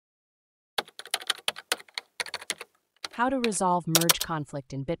How to resolve merge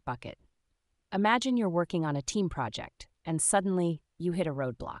conflict in Bitbucket. Imagine you're working on a team project, and suddenly you hit a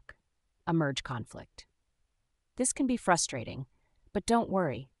roadblock, a merge conflict. This can be frustrating, but don't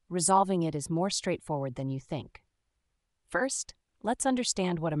worry, resolving it is more straightforward than you think. First, let's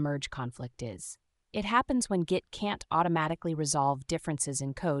understand what a merge conflict is. It happens when Git can't automatically resolve differences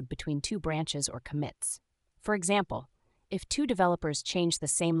in code between two branches or commits. For example, if two developers change the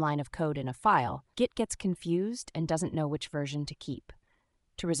same line of code in a file, Git gets confused and doesn't know which version to keep.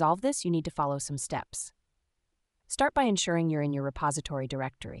 To resolve this, you need to follow some steps. Start by ensuring you're in your repository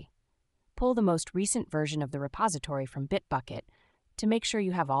directory. Pull the most recent version of the repository from Bitbucket to make sure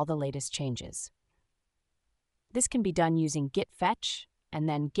you have all the latest changes. This can be done using git fetch and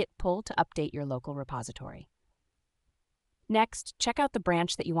then git pull to update your local repository. Next, check out the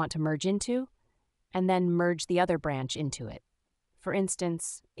branch that you want to merge into, and then merge the other branch into it. For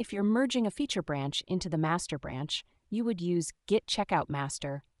instance, if you're merging a feature branch into the master branch, you would use git checkout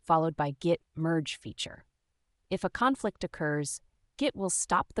master followed by git merge feature. If a conflict occurs, Git will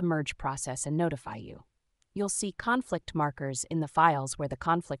stop the merge process and notify you. You'll see conflict markers in the files where the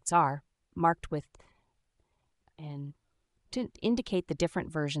conflicts are, marked with and to indicate the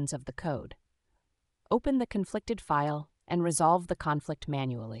different versions of the code. Open the conflicted file and resolve the conflict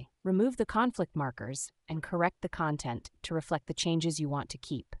manually. Remove the conflict markers and correct the content to reflect the changes you want to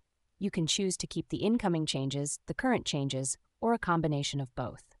keep. You can choose to keep the incoming changes, the current changes, or a combination of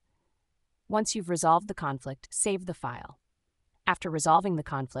both. Once you've resolved the conflict, save the file. After resolving the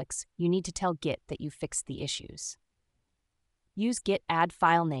conflicts, you need to tell Git that you fixed the issues. Use git add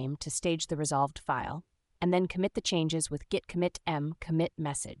file name to stage the resolved file, and then commit the changes with git commit m commit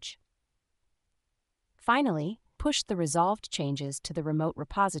message. Finally, push the resolved changes to the remote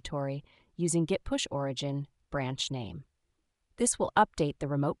repository using git push origin branch name. This will update the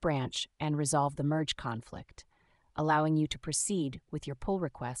remote branch and resolve the merge conflict, allowing you to proceed with your pull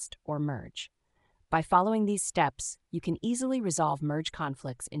request or merge. By following these steps, you can easily resolve merge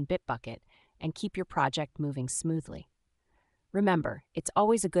conflicts in Bitbucket and keep your project moving smoothly. Remember, it's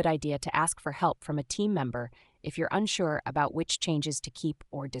always a good idea to ask for help from a team member if you're unsure about which changes to keep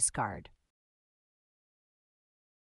or discard.